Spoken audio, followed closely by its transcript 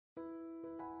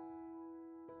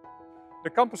The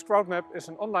Campuscrowdmap is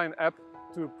an online app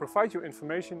to provide you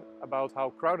information about how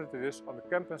crowded it is on the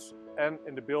campus and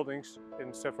in the buildings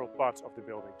in several parts of the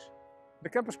buildings. The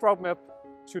Campuscrowdmap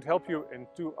should help you in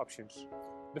two options.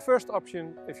 The first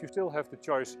option, if you still have the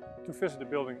choice to visit the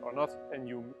building or not and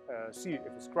you see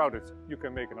if it's crowded, you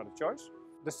can make another choice.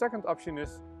 The second option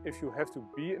is, if you have to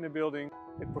be in a building,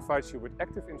 it provides you with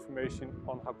active information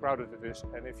on how crowded it is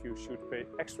and if you should pay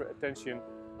extra attention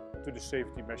to the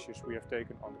safety measures we have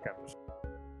taken on the campus.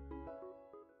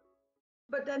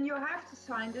 But then you have to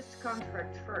sign this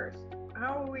contract first.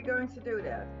 How are we going to do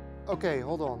that? Okay,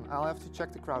 hold on. I'll have to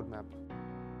check the crowd map.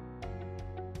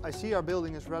 I see our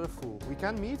building is rather full. We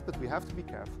can meet, but we have to be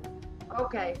careful.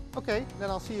 Okay. Okay, then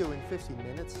I'll see you in 15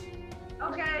 minutes.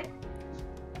 Okay.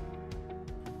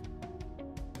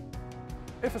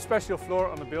 If a special floor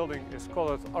on the building is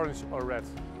colored orange or red,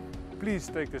 please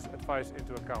take this advice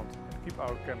into account and keep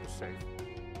our campus safe.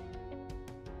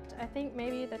 I think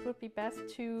maybe that would be best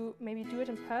to maybe do it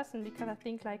in person, because I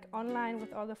think like online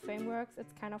with all the frameworks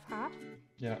it's kind of hard.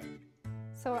 Yeah.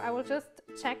 So I will just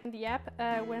check in the app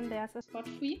when there's a spot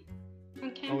free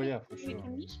on campus. Oh yeah, for sure. We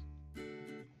can meet.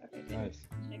 Okay, Nice.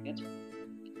 check it.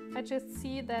 I just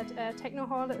see that Techno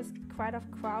Hall is quite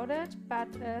crowded, but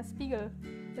Spiegel,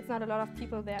 it's not a lot of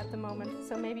people there at the moment.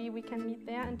 So maybe we can meet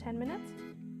there in 10 minutes.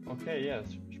 Okay, yes,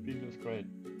 Spiegel is great.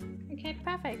 Okay,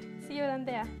 perfect. See you then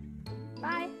there.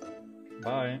 Bye.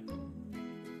 Bye.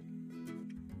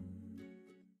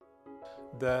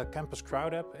 The Campus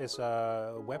Crowd app is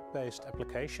a web-based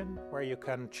application where you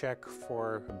can check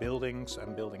for buildings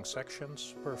and building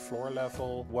sections per floor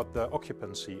level what the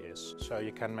occupancy is. So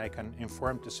you can make an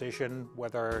informed decision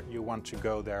whether you want to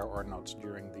go there or not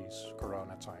during these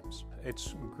corona times.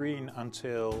 It's green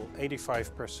until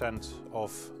 85%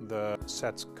 of the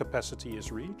set capacity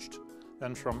is reached.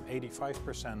 Then from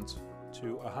 85%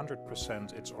 to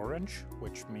 100% it's orange,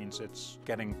 which means it's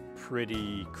getting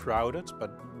pretty crowded,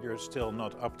 but you're still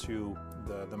not up to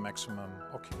the maximum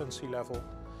occupancy level.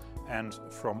 And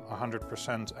from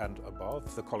 100% and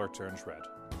above, the color turns red.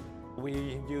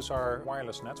 We use our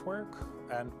wireless network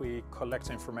and we collect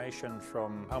information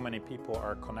from how many people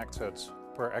are connected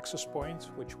per access point,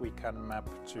 which we can map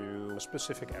to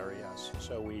specific areas.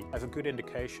 So we have a good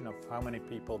indication of how many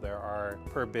people there are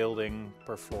per building,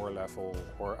 per floor level,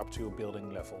 or up to a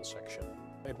building level section.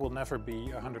 It will never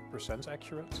be 100%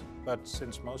 accurate, but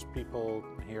since most people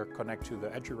here connect to the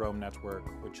EduRoam network,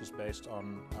 which is based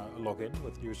on a login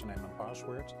with username and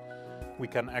password, we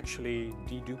can actually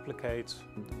deduplicate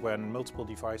when multiple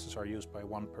devices are used by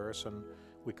one person.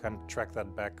 We can track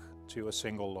that back to a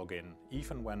single login.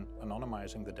 Even when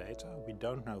anonymizing the data, we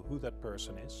don't know who that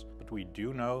person is, but we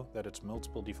do know that it's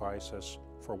multiple devices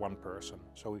for one person.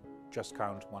 So we just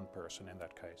count one person in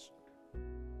that case.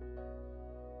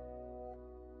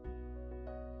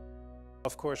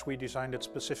 Of course, we designed it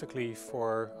specifically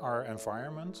for our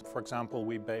environment. For example,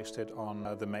 we based it on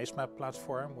the MazeMap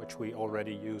platform, which we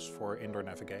already use for indoor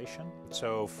navigation.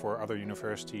 So for other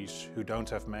universities who don't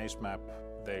have MazeMap,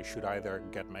 they should either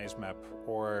get MazeMap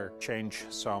or change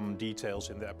some details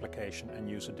in the application and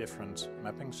use a different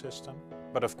mapping system.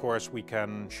 But of course, we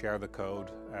can share the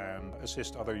code and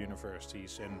assist other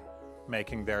universities in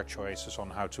making their choices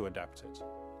on how to adapt it.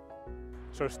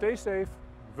 So stay safe,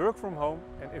 work from home,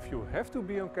 and if you have to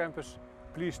be on campus,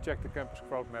 please check the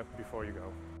Campuscrowdmap before you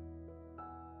go.